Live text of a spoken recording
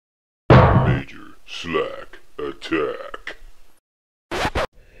MajorSlackAttack.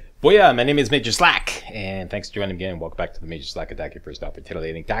 Booyah, my name is Major Slack, and thanks for joining again. Welcome back to the Major Slack Attack, your first off for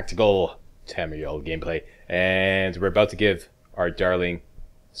titillating tactical 10-year-old gameplay. And we're about to give our darling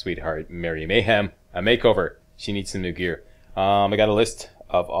sweetheart, Mary Mayhem, a makeover. She needs some new gear. I got a list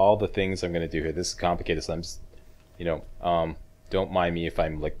of all the things I'm going to do here. This is complicated, so I'm just, don't mind me if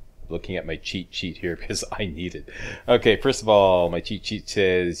I'm like looking at my cheat sheet here because I need it. Okay, first of all, my cheat sheet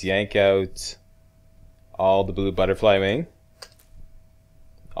says yank out all the blue butterfly wing,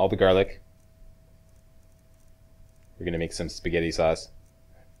 all the garlic. We're gonna make some spaghetti sauce.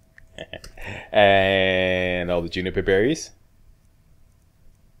 And all the juniper berries.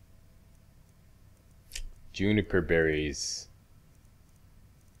 Juniper berries.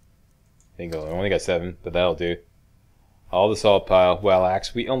 Bingo. I only got 7, but that'll do. All the salt pile. Well,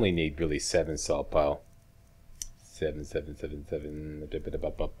 actually, we only need really 7 salt pile. 7. Here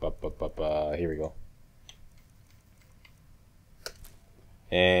we go.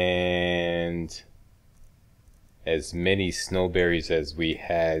 And as many snowberries as we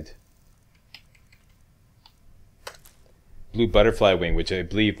had. Blue butterfly wing, which I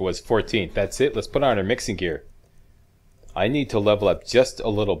believe was 14. That's it. Let's put on our mixing gear. I need to level up just a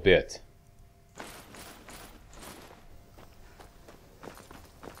little bit.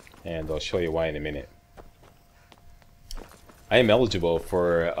 And I'll show you why in a minute. I am eligible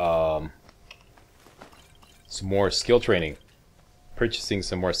for some more skill training. Purchasing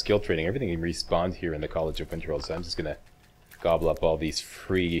some more skill training. Everything respawned here in the College of Winterhold, so I'm just gonna gobble up all these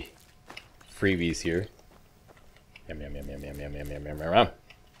freebies here. Yum yum yum yum yum yum yum yum yum yum.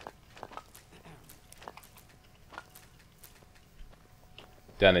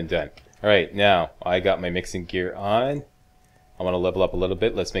 Done and done. Alright, now I got my mixing gear on. I want to level up a little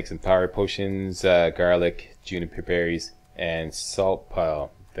bit. Let's make some power potions, garlic, juniper berries, and salt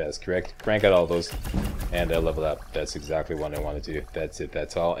pile. That's correct. Crank out all those, and level up. That's exactly what I want to do. That's it.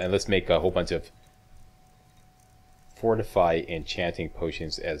 That's all. And let's make a whole bunch of fortify enchanting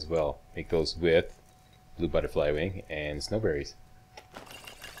potions as well. Make those with blue butterfly wing and snowberries.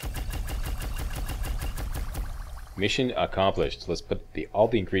 Mission accomplished. Let's put all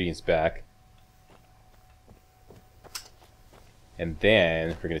the ingredients back. And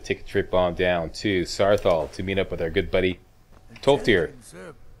then we're going to take a trip on down to Sarthal to meet up with our good buddy Tolftir.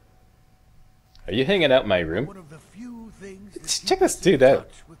 Are you hanging out in my room? Check this dude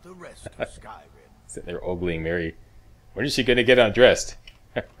out. Sitting there ogling Mary. When is she going to get undressed?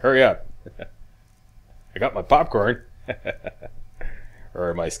 Hurry up. I got my popcorn.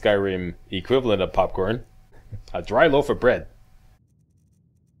 Or my Skyrim equivalent of popcorn. A dry loaf of bread.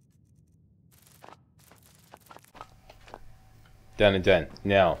 Done and done.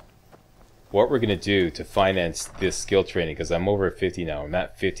 Now, what we're going to do to finance this skill training, because I'm over at 50 now, I'm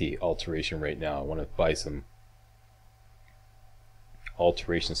at 50 alteration right now. I want to buy some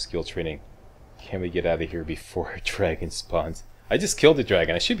alteration skill training. Can we get out of here before a dragon spawns? I just killed the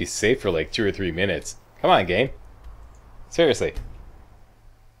dragon. I should be safe for like 2 or 3 minutes. Come on, game. Seriously.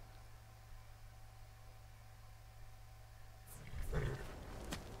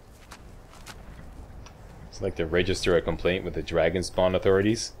 It's like to register a complaint with the dragon spawn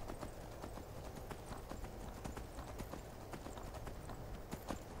authorities.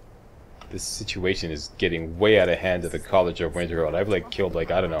 This situation is getting way out of hand at the College of Winterhold. I've like killed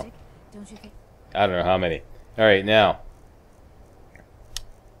like I don't know how many. Alright, now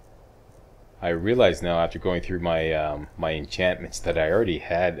I realize now after going through my my enchantments that I already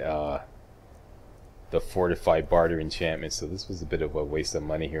had the fortified barter enchantment, so this was a bit of a waste of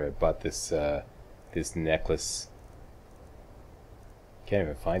money here. I bought this this necklace. Can't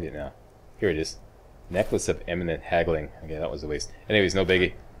even find it now. Here it is. Necklace of Eminent Haggling. Okay, that was a waste. Anyways, no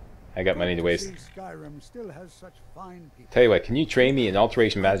biggie. I got money to waste. Skyrim still has such fine people. Tell you what, can you train me in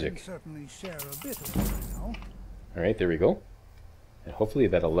alteration magic? Alright, there we go. And hopefully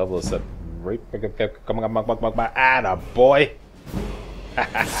that'll level us up right. Come on, atta boy.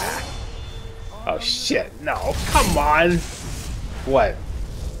 Oh shit, no, come on. What?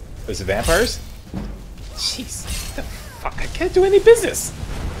 Was it vampires? Jeez, what the fuck? I can't do any business.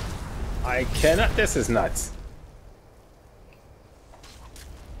 I cannot. This is nuts.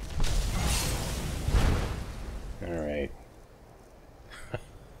 Alright.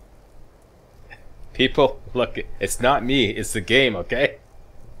 People, look, it's not me, it's the game, okay?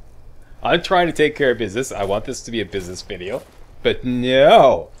 I'm trying to take care of business. I want this to be a business video. But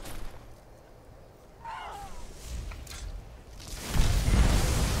no!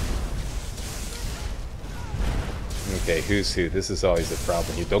 Okay, who's who? This is always a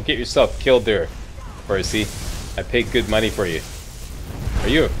problem here. Don't get yourself killed there, Percy. I paid good money for you. Are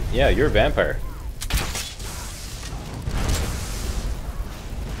you? Yeah, you're a vampire.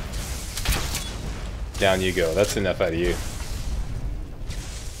 Down you go. That's enough out of you.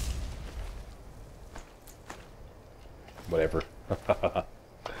 Whatever.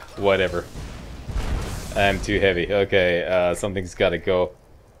 Whatever. I'm too heavy. Okay, something's gotta go.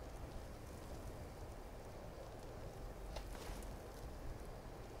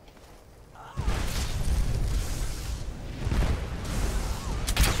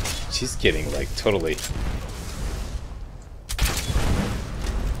 She's getting, like, totally...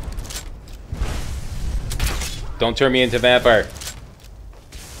 Don't turn me into vampire.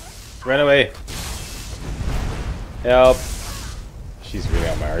 Run away. Help. She's really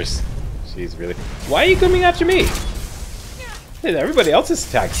on Mars. She's really... Why are you coming after me? Hey, everybody else's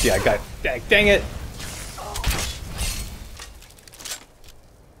attacks. Yeah, I got... Dang it.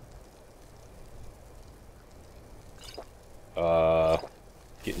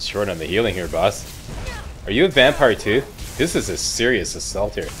 Getting short on the healing here, boss. Are you a vampire too? This is a serious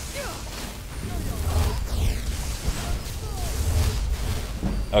assault here.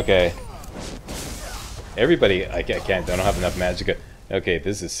 Okay. Everybody, I can't, I don't have enough magicka. Okay,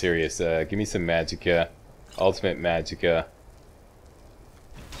 this is serious. Give me some magicka. Ultimate magicka.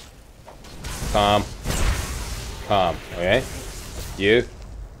 Calm. Calm, okay? You.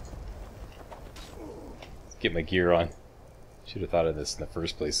 Let's get my gear on. Should have thought of this in the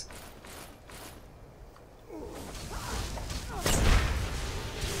first place.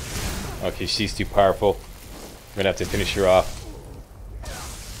 Okay, she's too powerful. I'm gonna have to finish her off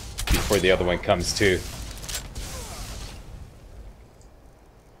before the other one comes too.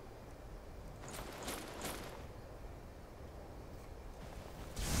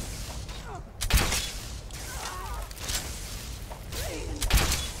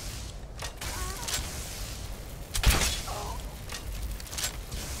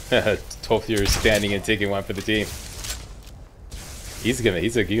 Tolfir is standing and taking one for the team. He's gonna be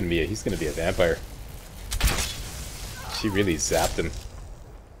a vampire. She really zapped him.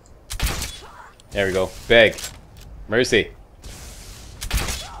 There we go. Beg. Mercy.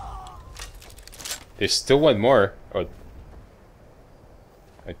 There's still one more. Oh.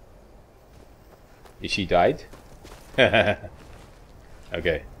 Is she died?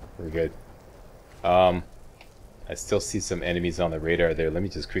 Okay, we're good. I still see some enemies on the radar there. Let me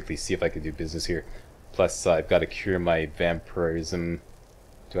just quickly see if I can do business here. Plus, I've got to cure my vampirism.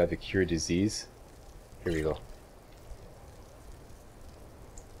 Do I have to cure disease? Here we go.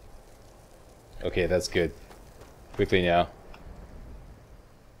 Okay, that's good. Quickly now.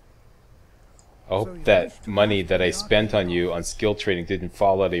 I hope that money that I spent on you on skill trading didn't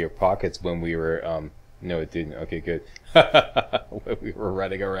fall out of your pockets when we were, no it didn't. Okay, good. When we were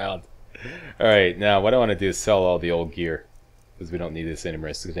running around. Alright, now what I want to do is sell all the old gear. Because we don't need this anymore.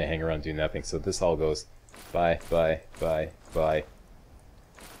 It's just going to hang around and do nothing. So this all goes bye, bye, bye, bye.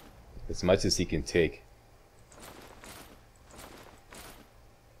 As much as he can take.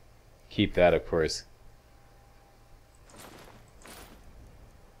 Keep that, of course.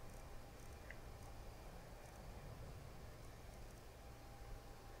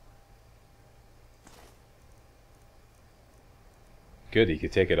 Good, he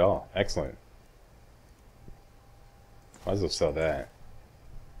could take it all. Excellent. Might as well sell that.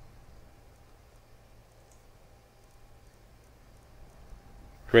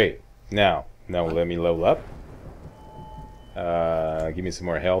 Great. Now let me level up. Give me some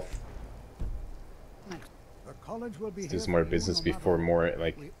more health. The college will be Let's do some more business before more,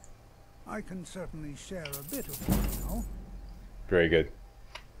 like... I can certainly share a bit of it, you know. Very good.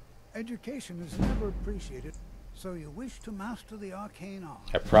 Education is never appreciated. So you wish to master the arcane art?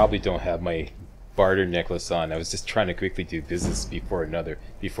 I probably don't have my barter necklace on. I was just trying to quickly do business before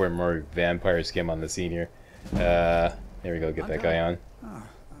more vampires came on the scene here. There we go, get that guy on.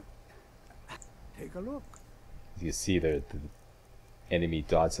 Take a look. You see the enemy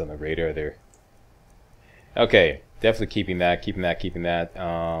dots on the radar there. Okay, definitely keeping that.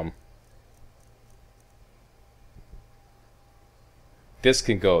 This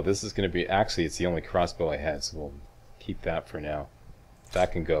can go. This is going to be... Actually, it's the only crossbow I have, so we'll keep that for now.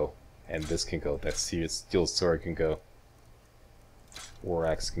 That can go. And this can go. That steel sword can go. War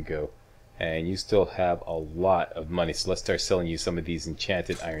axe can go. And you still have a lot of money, so let's start selling you some of these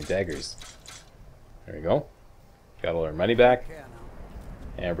enchanted iron daggers. There we go. Got all our money back.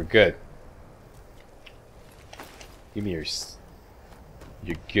 And we're good. Give me your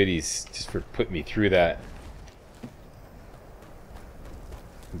goodies just for putting me through that.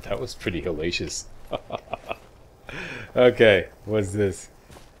 That was pretty hellacious. Okay, what's this?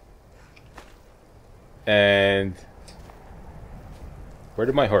 And where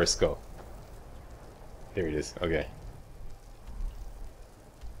did my horse go? There it is. Okay.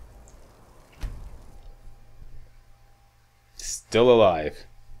 still alive.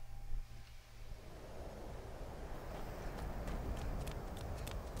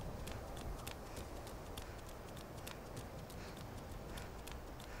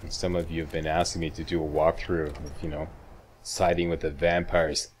 And some of you have been asking me to do a walkthrough of, you know, siding with the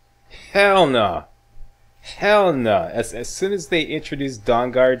vampires. Hell no! Hell no! As soon as they introduced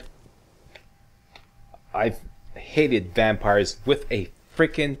Dawnguard, I've hated vampires with a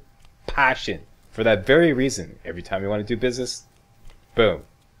freaking passion. For that very reason, every time you want to do business, boom,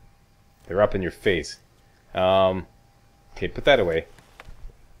 they're up in your face. Okay, put that away.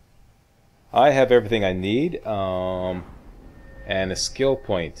 I have everything I need, and a skill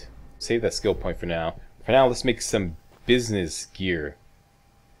point. Save that skill point for now. For now, let's make some business gear.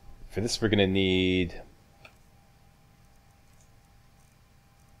 For this, we're gonna need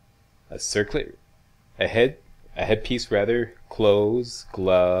a circlet, a headpiece rather, clothes,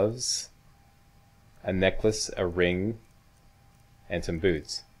 gloves, a necklace, a ring, and some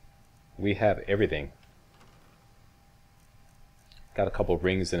boots. We have everything. Got a couple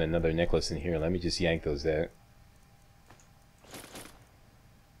rings and another necklace in here. Let me just yank those out.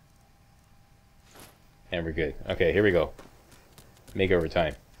 And we're good. Okay, here we go. Makeover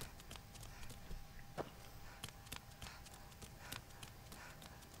time.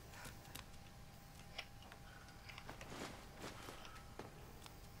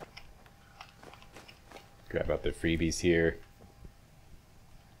 Grab out the freebies here.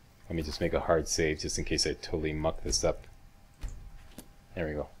 Let me just make a hard save just in case I totally muck this up. There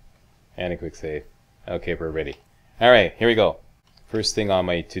we go. And a quick save. Okay, we're ready. Alright, here we go. First thing on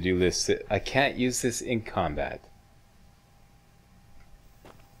my to-do list. I can't use this in combat.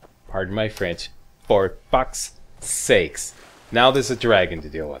 Pardon my French. For fuck's sakes. Now there's a dragon to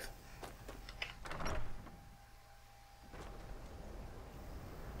deal with.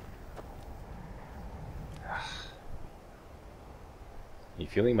 You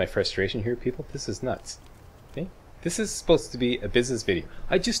feeling my frustration here, people? This is nuts. Okay? This is supposed to be a business video.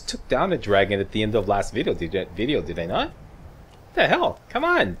 I just took down a dragon at the end of last video. Did I not? What the hell? Come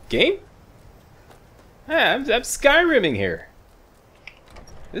on, game? I'm Skyrimming here.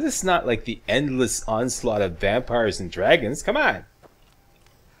 This is not like the endless onslaught of vampires and dragons. Come on.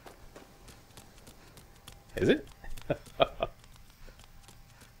 Is it?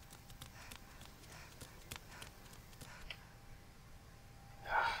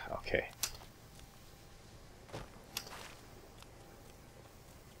 Okay.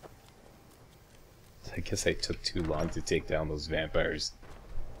 I guess I took too long to take down those vampires.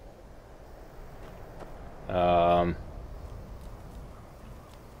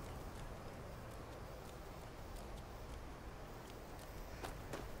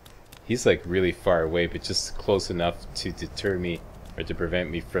 He's like really far away, but just close enough to deter me or to prevent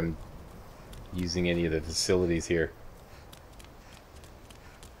me from using any of the facilities here.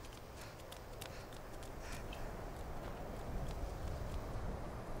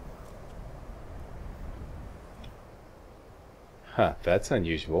 Huh, that's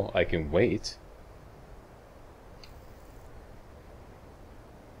unusual. I can wait.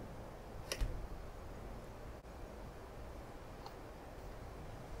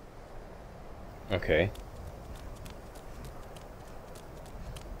 Okay.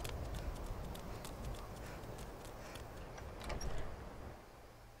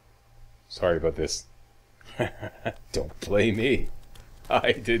 Sorry about this. Don't blame me.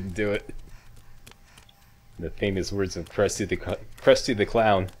 I didn't do it. The famous words of Krusty the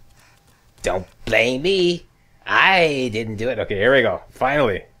Clown. Don't blame me. I didn't do it. Okay, here we go.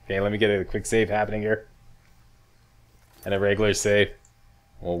 Finally. Okay, let me get a quick save happening here. And a regular save.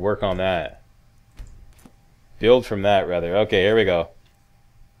 We'll work on that. Build from that, rather. Okay, here we go.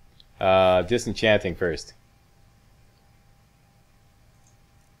 Disenchanting first.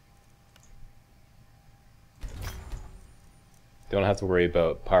 Don't have to worry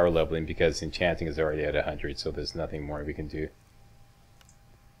about power leveling because enchanting is already at 100, so there's nothing more we can do.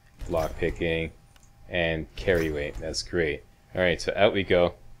 Lock picking and carry weight. That's great. Alright, so out we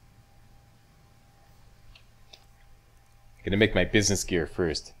go. Gonna make my business gear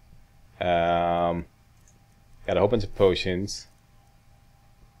first. Got a whole bunch of potions.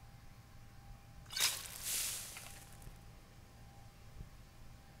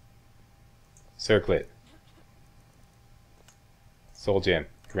 Circlet. Soul Gem,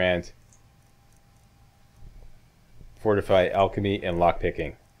 Grand, Fortify, Alchemy, and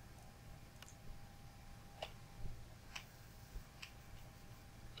Lockpicking.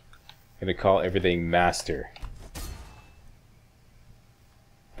 I'm going to call everything Master.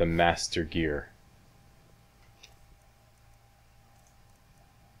 The Master Gear.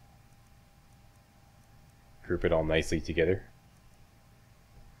 Group it all nicely together.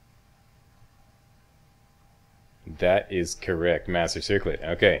 That is correct. Master Circlet.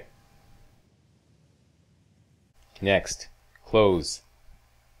 Okay. Next. Clothes.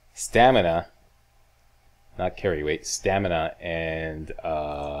 Stamina. Not carry weight. Stamina and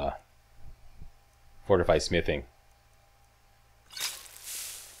fortify smithing.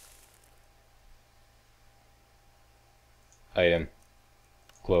 Item.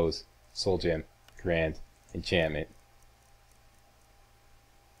 Clothes. Soul gem. Grand. Enchantment.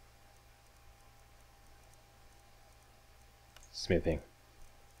 Smithing.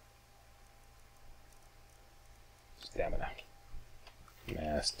 Stamina.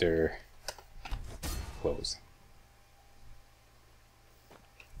 Master. Close.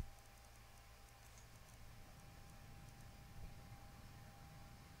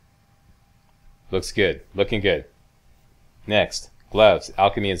 Looks good. Looking good. Next. Gloves.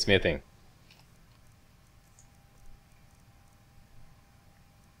 Alchemy and smithing.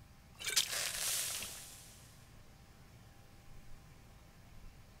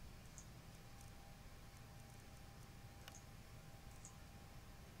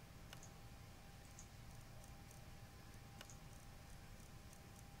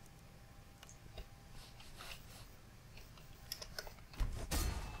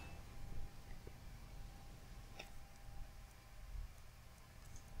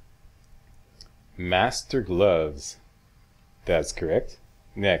 Master gloves. That's correct.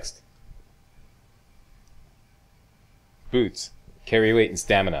 Next. Boots. Carry weight and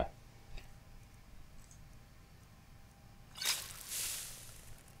stamina.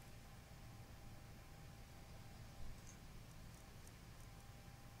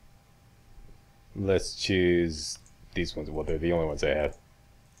 Let's choose these ones. Well, they're the only ones I have.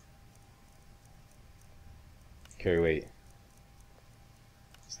 Carry weight.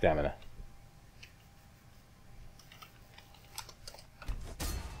 Stamina.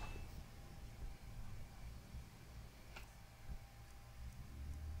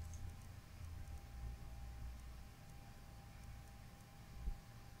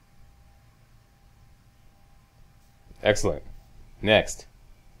 Excellent. Next.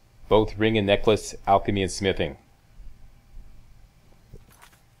 Both ring and necklace, alchemy and smithing.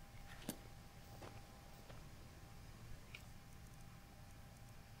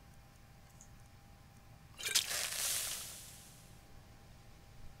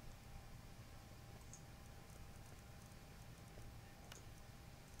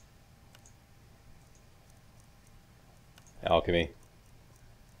 Alchemy.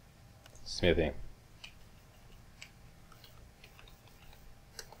 Smithing.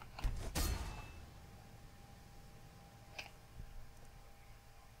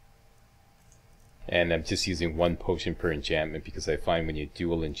 And I'm just using one potion per enchantment because I find when you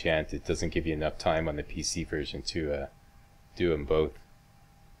dual enchant, it doesn't give you enough time on the PC version to do them both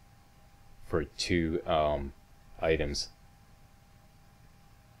for 2 items.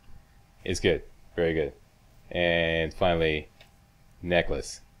 It's good. Very good. And finally,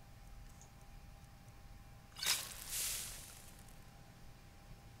 necklace.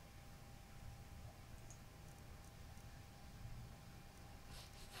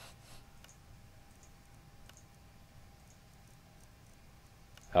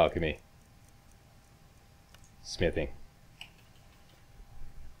 Alchemy. Smithing.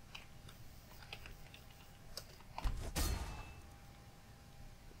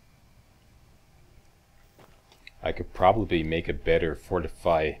 I could probably make a better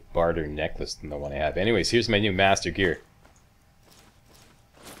fortify barter necklace than the one I have. Anyways, here's my new master gear.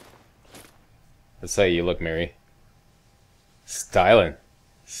 That's how you look, Mary. Styling.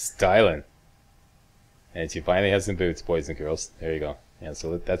 Styling. And she finally has some boots, boys and girls. There you go. Yeah,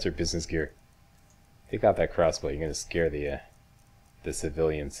 so that's her business gear. Take out that crossbow. You're gonna scare the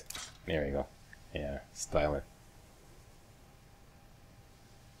civilians. There you go. Yeah, styling.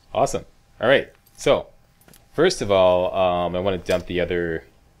 Awesome. All right. So, first of all, I want to dump the other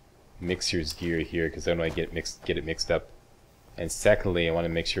mixer's gear here because I don't want to get it mixed up. And secondly, I want to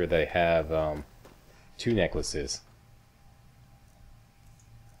make sure that I have 2 necklaces.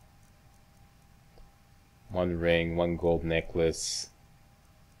 1 ring, 1 gold necklace.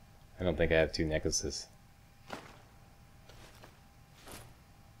 I don't think I have 2 necklaces.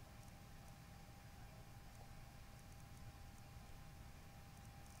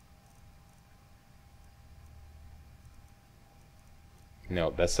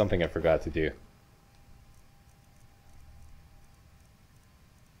 No, that's something I forgot to do.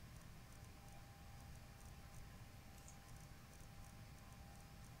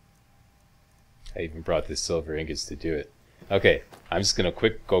 I even brought the silver ingots to do it. Okay, I'm just gonna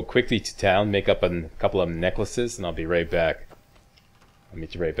go quickly to town, make up a couple of necklaces, and I'll be right back. I'll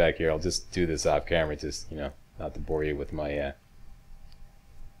meet you right back here. I'll just do this off camera, just, you know, not to bore you with my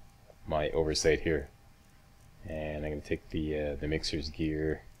my oversight here. And I'm going to take the mixer's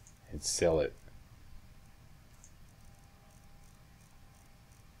gear and sell it.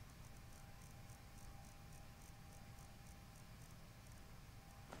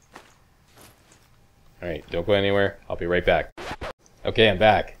 Alright, don't go anywhere. I'll be right back. Okay, I'm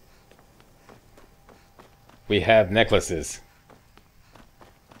back. We have necklaces.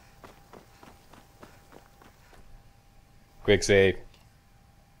 Quick save.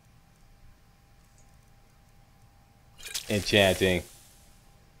 Enchanting.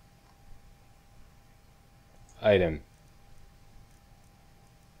 Item.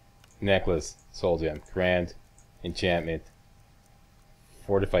 Necklace. Soul gem. Grand. Enchantment.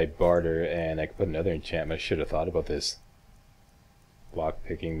 Fortified barter, and I could put another enchantment. I should have thought about this. Block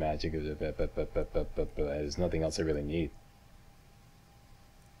picking, magic. There's nothing else I really need.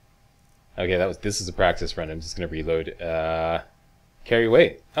 Okay, this is a practice run. I'm just gonna reload. Carry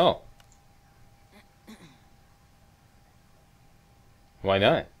weight. Oh. Why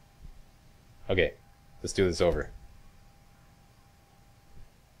not? Okay, let's do this over.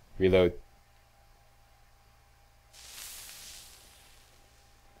 Reload.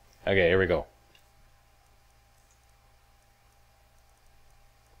 Okay, here we go.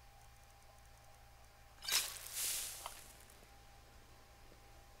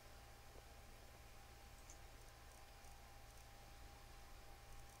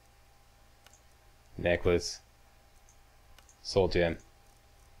 Necklace. Soul gem.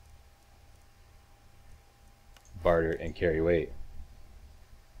 Barter and carry weight.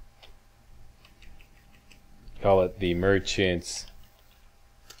 Call it the merchant's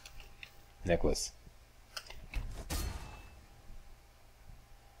necklace.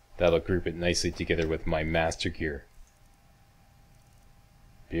 That'll group it nicely together with my master gear.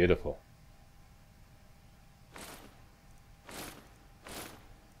 Beautiful.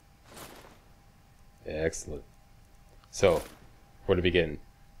 Excellent. So, what are we getting?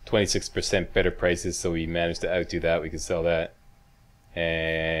 26% better prices, so we managed to outdo that. We could sell that.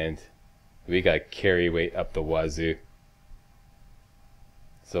 And we got carry weight up the wazoo.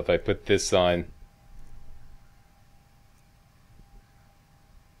 So if I put this on,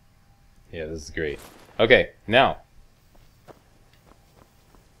 yeah, this is great. Okay, now